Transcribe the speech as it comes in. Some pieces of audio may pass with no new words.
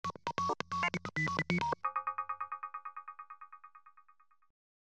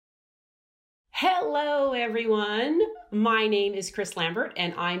Hello, everyone. My name is Chris Lambert,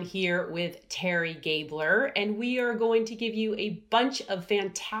 and I'm here with Terry Gabler, and we are going to give you a bunch of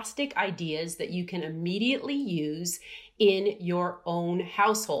fantastic ideas that you can immediately use in your own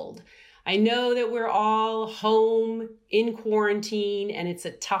household. I know that we're all home in quarantine, and it's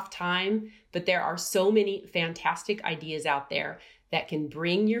a tough time, but there are so many fantastic ideas out there that can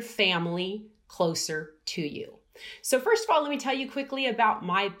bring your family closer to you. So first of all, let me tell you quickly about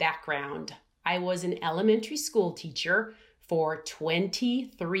my background. I was an elementary school teacher for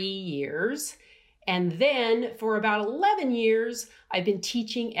 23 years. And then for about 11 years, I've been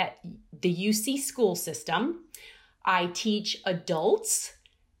teaching at the UC school system. I teach adults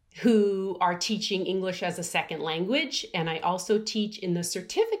who are teaching English as a second language. And I also teach in the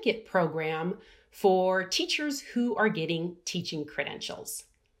certificate program for teachers who are getting teaching credentials.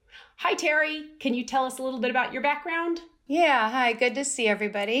 Hi, Terry. Can you tell us a little bit about your background? Yeah, hi, good to see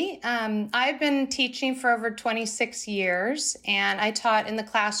everybody. I've been teaching for over 26 years, and I taught in the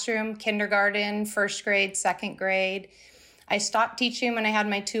classroom, kindergarten, first grade, second grade. I stopped teaching when I had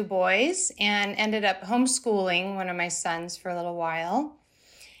my two boys and ended up homeschooling one of my sons for a little while.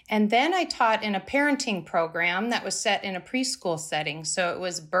 And then I taught in a parenting program that was set in a preschool setting. So it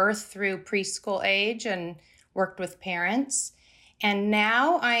was birth through preschool age and worked with parents. And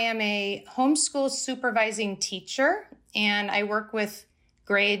now I am a homeschool supervising teacher, and I work with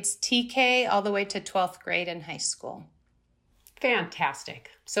grades TK all the way to 12th grade in high school. Fantastic.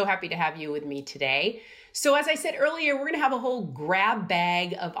 So happy to have you with me today. So as I said earlier, we're going to have a whole grab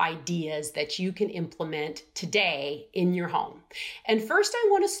bag of ideas that you can implement today in your home. And first, I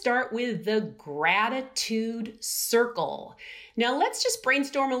want to start with the gratitude circle. Now, let's just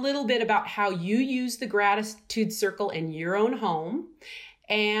brainstorm a little bit about how you use the gratitude circle in your own home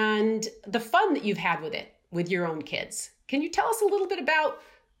and the fun that you've had with it with your own kids. Can you tell us a little bit about,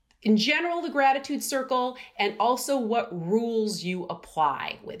 in general, the gratitude circle and also what rules you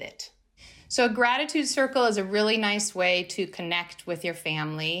apply with it? So a gratitude circle is a really nice way to connect with your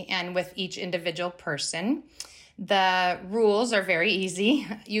family and with each individual person. The rules are very easy.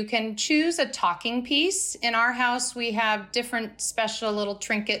 You can choose a talking piece. In our house, we have different special little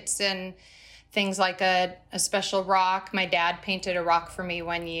trinkets and things like a special rock. My dad painted a rock for me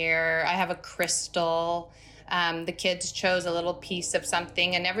one year. I have a crystal. The kids chose a little piece of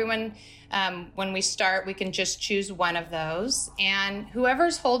something, and everyone, when we start, we can just choose one of those. And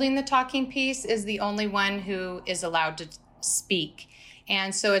whoever's holding the talking piece is the only one who is allowed to speak.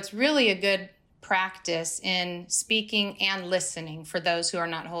 And so it's really a good practice in speaking and listening for those who are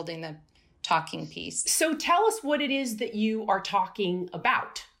not holding the talking piece. So tell us what it is that you are talking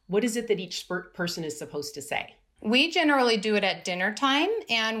about. What is it that each person is supposed to say? We generally do it at dinner time,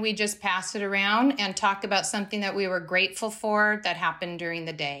 and we just pass it around and talk about something that we were grateful for that happened during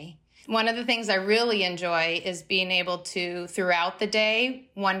the day. One of the things I really enjoy is being able to, throughout the day,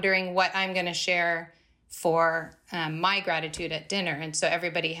 wondering what I'm going to share for my gratitude at dinner. And so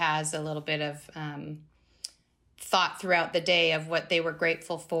everybody has a little bit of thought throughout the day of what they were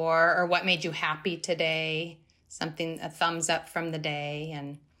grateful for or what made you happy today, a thumbs up from the day.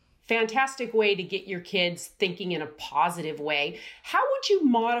 And fantastic way to get your kids thinking in a positive way. How would you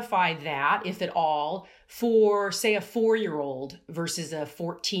modify that, if at all, for, say, a 4-year-old versus a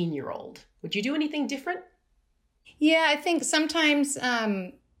 14-year-old? Would you do anything different? Yeah, I think sometimes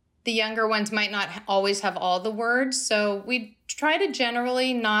the younger ones might not always have all the words. So we try to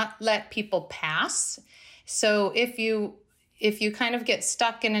generally not let people pass. So if you kind of get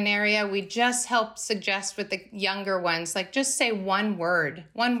stuck in an area, we just help suggest with the younger ones, like just say one word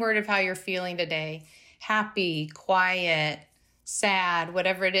of how you're feeling today. Happy, quiet, sad,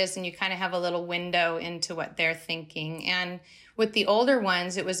 whatever it is. And you kind of have a little window into what they're thinking. And with the older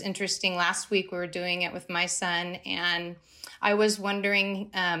ones, it was interesting. Last week we were doing it with my son, and I was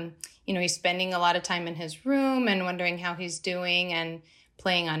wondering, he's spending a lot of time in his room and wondering how he's doing and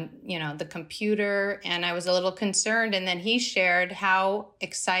playing on, the computer. And I was a little concerned. And then he shared how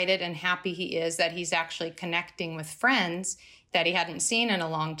excited and happy he is that he's actually connecting with friends that he hadn't seen in a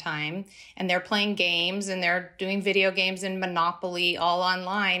long time. And they're playing games and they're doing video games and Monopoly all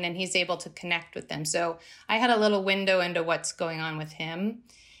online, and he's able to connect with them. So I had a little window into what's going on with him.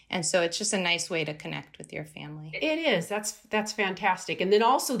 And so it's just a nice way to connect with your family. It is. That's fantastic. And then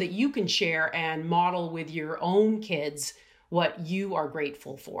also that you can share and model with your own kids what you are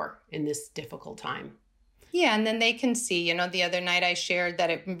grateful for in this difficult time. Yeah, and then they can see, the other night I shared that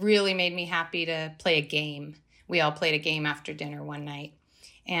it really made me happy to play a game. We all played a game after dinner one night.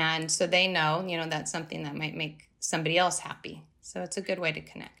 And so they know, that's something that might make somebody else happy. So it's a good way to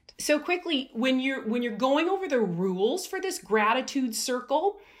connect. So quickly, when you're going over the rules for this gratitude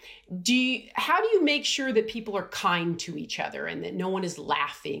circle, how do you make sure that people are kind to each other and that no one is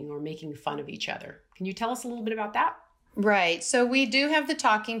laughing or making fun of each other? Can you tell us a little bit about that? Right. So we do have the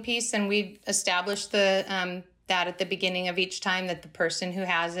talking piece, and we established that at the beginning of each time, that the person who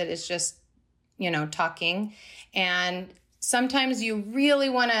has it is just, talking. And sometimes you really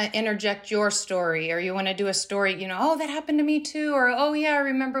want to interject your story, or you want to do a story, oh, that happened to me too, or, oh yeah, I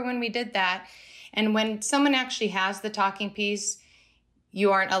remember when we did that. And when someone actually has the talking piece,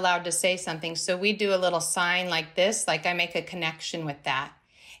 you aren't allowed to say something. So we do a little sign like this, like I make a connection with that.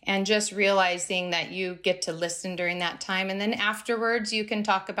 And just realizing that you get to listen during that time. And then afterwards, you can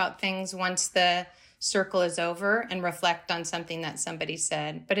talk about things once the circle is over and reflect on something that somebody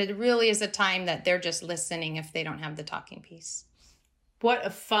said. But it really is a time that they're just listening if they don't have the talking piece. What a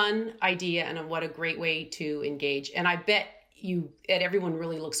fun idea, and what a great way to engage. And I bet everyone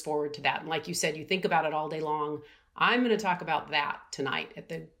really looks forward to that. And like you said, you think about it all day long. I'm going to talk about that tonight at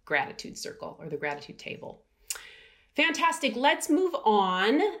the gratitude circle or the gratitude table. Fantastic. Let's move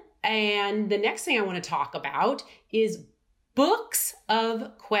on. And the next thing I want to talk about is books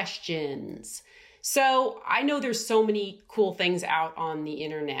of questions. So I know there's so many cool things out on the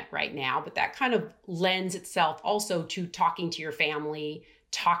internet right now, but that kind of lends itself also to talking to your family,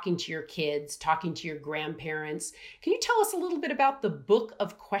 talking to your kids, talking to your grandparents. Can you tell us a little bit about the book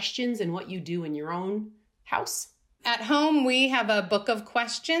of questions and what you do in your own house? At home, we have a book of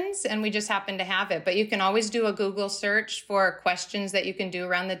questions, and we just happen to have it. But you can always do a Google search for questions that you can do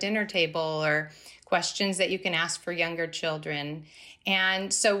around the dinner table, or questions that you can ask for younger children.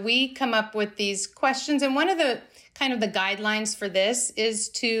 And so we come up with these questions. And one of the kind of the guidelines for this is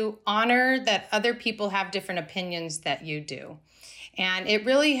to honor that other people have different opinions that you do. And it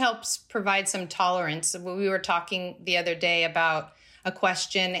really helps provide some tolerance. We were talking the other day about a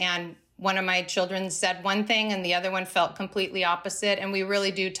question, and one of my children said one thing and the other one felt completely opposite. And we really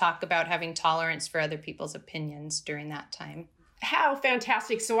do talk about having tolerance for other people's opinions during that time. How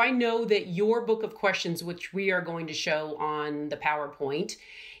fantastic. So I know that your book of questions, which we are going to show on the PowerPoint,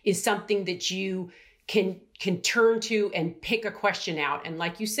 is something that you can turn to and pick a question out. And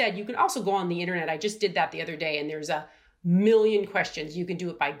like you said, you can also go on the internet. I just did that the other day, and there's a million questions. You can do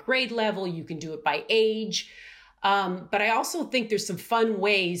it by grade level. You can do it by age. But I also think there's some fun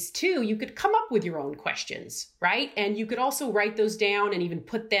ways too. You could come up with your own questions, right? And you could also write those down and even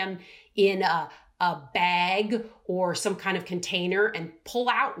put them in a bag or some kind of container and pull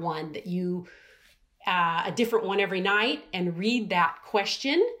out one that a different one every night, and read that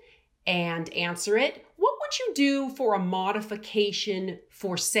question and answer it. What would you do for a modification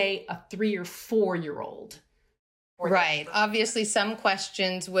for, say, a 3 or 4 year old? Right. Obviously, some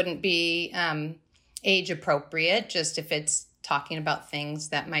questions wouldn't be age appropriate, just if it's talking about things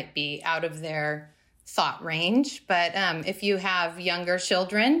that might be out of their thought range. But if you have younger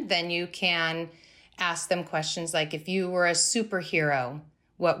children, then you can ask them questions like, if you were a superhero,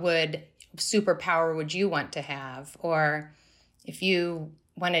 what superpower would you want to have? Or if you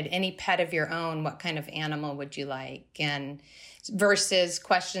wanted any pet of your own, what kind of animal would you like? And versus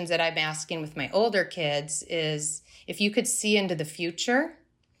questions that I'm asking with my older kids is, if you could see into the future,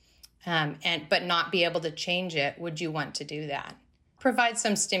 but not be able to change it, would you want to do that? Provide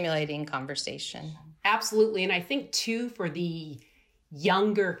some stimulating conversation. Absolutely. And I think too, for the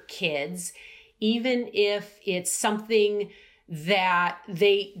younger kids, even if it's something that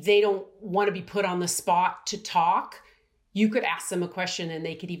they don't want to be put on the spot to talk, you could ask them a question and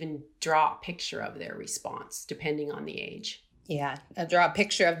they could even draw a picture of their response depending on the age. Yeah, draw a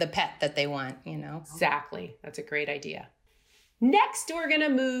picture of the pet that they want, Exactly. That's a great idea. Next, we're going to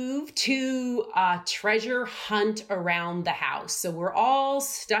move to a treasure hunt around the house. So we're all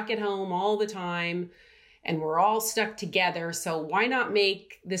stuck at home all the time, and we're all stuck together. So why not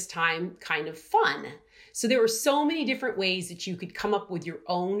make this time kind of fun? So there are so many different ways that you could come up with your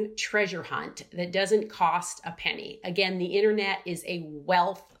own treasure hunt that doesn't cost a penny. Again, the internet is a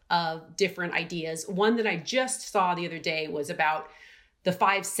wealth of different ideas. One that I just saw the other day was about the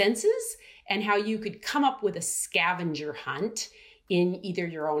 5 senses and how you could come up with a scavenger hunt in either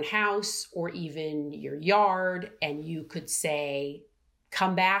your own house or even your yard. And you could say,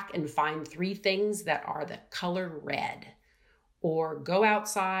 come back and find 3 things that are the color red, or go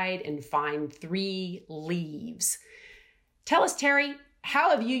outside and find 3 leaves. Tell us, Terry,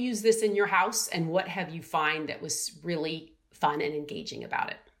 how have you used this in your house, and what have you find that was really fun and engaging about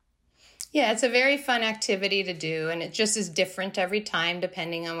it? Yeah, it's a very fun activity to do, and it just is different every time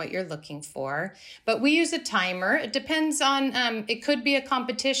depending on what you're looking for. But we use a timer. It depends on, it could be a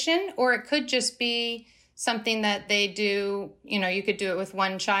competition, or it could just be something that they do, you could do it with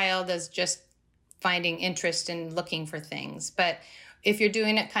one child as just finding interest in looking for things. But if you're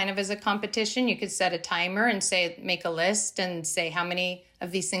doing it kind of as a competition, you could set a timer and say, make a list and say, how many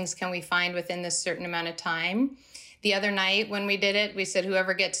of these things can we find within this certain amount of time? The other night when we did it, we said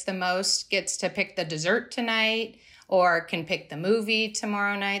whoever gets the most gets to pick the dessert tonight or can pick the movie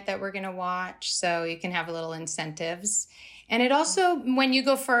tomorrow night that we're going to watch. So you can have little incentives. And it also, when you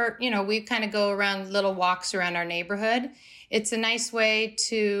go for, we kind of go around little walks around our neighborhood. It's a nice way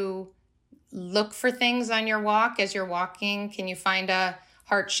to look for things on your walk as you're walking. Can you find a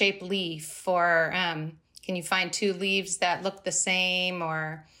heart-shaped leaf, or can you find two leaves that look the same,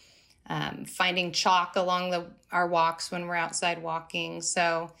 or finding chalk along our walks when we're outside walking.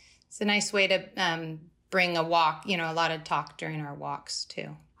 So it's a nice way to bring a walk, a lot of talk during our walks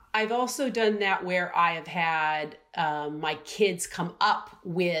too. I've also done that where I have had my kids come up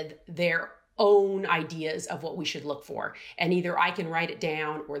with their own ideas of what we should look for. And either I can write it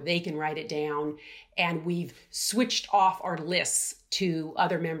down or they can write it down. And we've switched off our lists to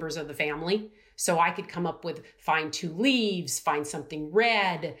other members of the family. So I could come up with find two leaves, find something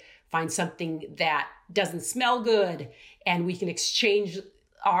red, find something that doesn't smell good. And we can exchange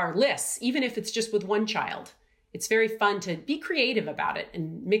our lists, even if it's just with one child. It's very fun to be creative about it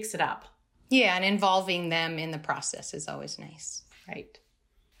and mix it up. Yeah, and involving them in the process is always nice. Right.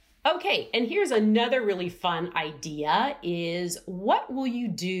 Okay, and here's another really fun idea is what will you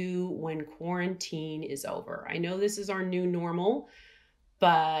do when quarantine is over? I know this is our new normal,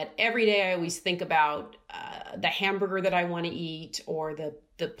 but every day I always think about the hamburger that I want to eat, or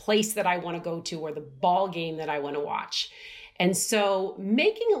the place that I want to go to, or the ball game that I want to watch. And so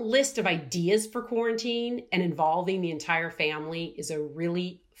making a list of ideas for quarantine and involving the entire family is a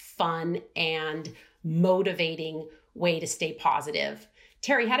really fun and motivating way to stay positive.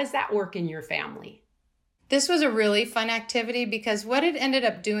 Terry, how does that work in your family? This was a really fun activity because what it ended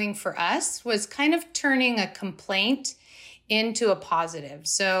up doing for us was kind of turning a complaint into a positive.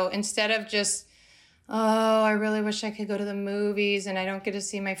 So instead of just, oh, I really wish I could go to the movies and I don't get to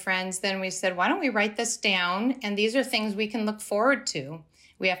see my friends, then we said, why don't we write this down? And these are things we can look forward to.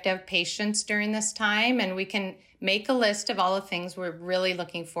 We have to have patience during this time, and we can make a list of all the things we're really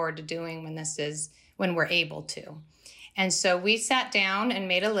looking forward to doing when we're able to. And so we sat down and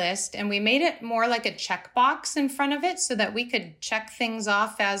made a list, and we made it more like a checkbox in front of it so that we could check things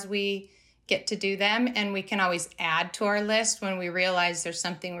off as we get to do them. And we can always add to our list when we realize there's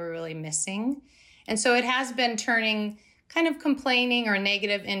something we're really missing. And so it has been turning kind of complaining or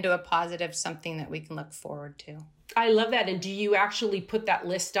negative into a positive, something that we can look forward to. I love that. And do you actually put that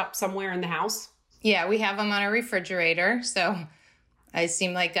list up somewhere in the house? Yeah, we have them on our refrigerator. So I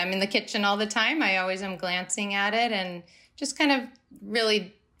seem like I'm in the kitchen all the time. I always am glancing at it and just kind of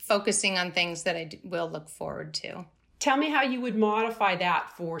really focusing on things that I will look forward to. Tell me how you would modify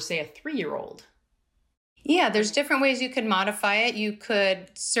that for, say, a 3-year-old. Yeah, there's different ways you could modify it. You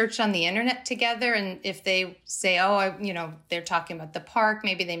could search on the internet together, and if they say, they're talking about the park,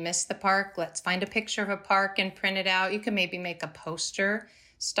 maybe they missed the park, let's find a picture of a park and print it out. You can maybe make a poster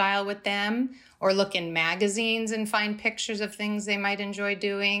style with them, or look in magazines and find pictures of things they might enjoy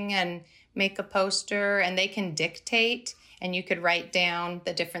doing and make a poster, and they can dictate, and you could write down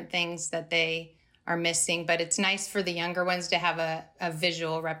the different things that they are missing. But it's nice for the younger ones to have a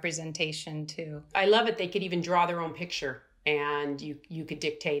visual representation too. I love it. They could even draw their own picture, and you could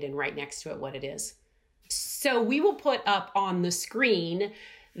dictate and write next to it what it is. So we will put up on the screen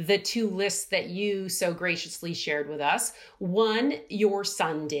the 2 lists that you so graciously shared with us. One your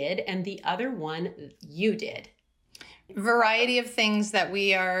son did, and the other one you did. Variety of things that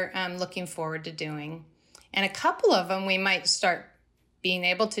we are looking forward to doing. And a couple of them we might start being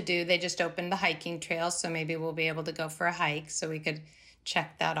able to do. They just opened the hiking trail, so maybe we'll be able to go for a hike, so we could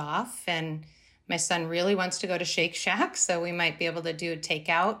check that off. And my son really wants to go to Shake Shack, so we might be able to do a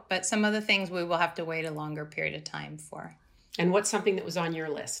takeout. But some of the things we will have to wait a longer period of time for. And what's something that was on your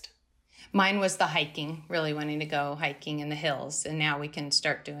list? Mine was the hiking, really wanting to go hiking in the hills. And now we can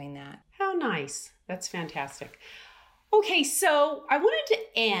start doing that. How nice. That's fantastic. Okay, so I wanted to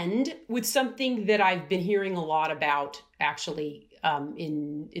end with something that I've been hearing a lot about, actually,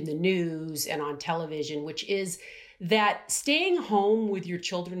 in the news and on television, which is that staying home with your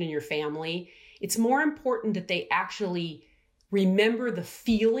children and your family, it's more important that they actually remember the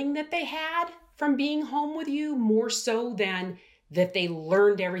feeling that they had from being home with you, more so than that they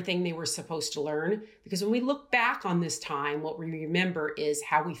learned everything they were supposed to learn. Because when we look back on this time, what we remember is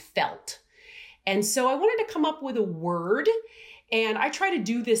how we felt. And so I wanted to come up with a word, And I try to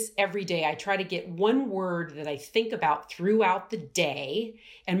do this every day. I try to get one word that I think about throughout the day.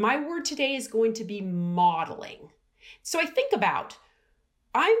 And my word today is going to be modeling. So I think about,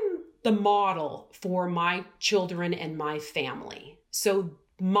 I'm the model for my children and my family. So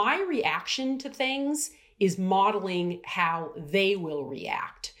my reaction to things is modeling how they will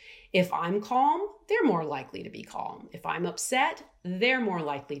react. If I'm calm, they're more likely to be calm. If I'm upset, they're more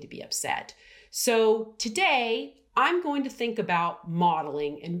likely to be upset. So today, I'm going to think about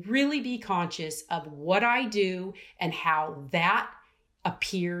modeling and really be conscious of what I do and how that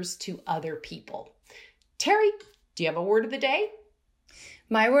appears to other people. Terry, do you have a word of the day?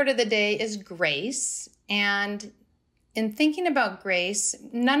 My word of the day is grace. And in thinking about grace,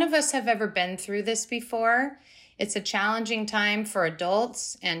 none of us have ever been through this before. It's a challenging time for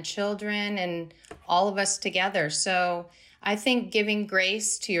adults and children and all of us together. So I think giving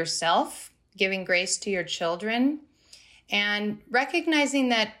grace to yourself, giving grace to your children, and recognizing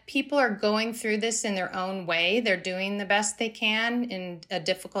that people are going through this in their own way. They're doing the best they can in a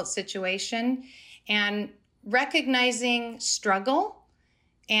difficult situation, and recognizing struggle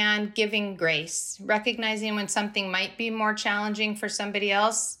and giving grace, recognizing when something might be more challenging for somebody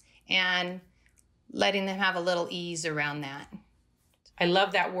else and letting them have a little ease around that. I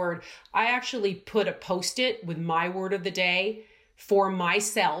love that word. I actually put a Post-it with my word of the day for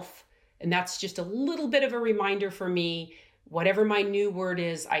myself. And that's just a little bit of a reminder for me. Whatever my new word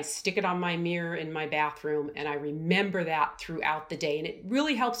is, I stick it on my mirror in my bathroom and I remember that throughout the day. And it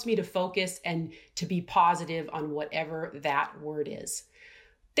really helps me to focus and to be positive on whatever that word is.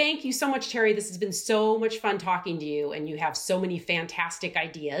 Thank you so much, Terry. This has been so much fun talking to you, and you have so many fantastic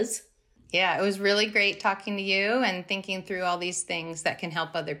ideas. Yeah, it was really great talking to you and thinking through all these things that can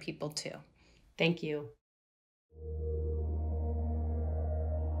help other people too. Thank you.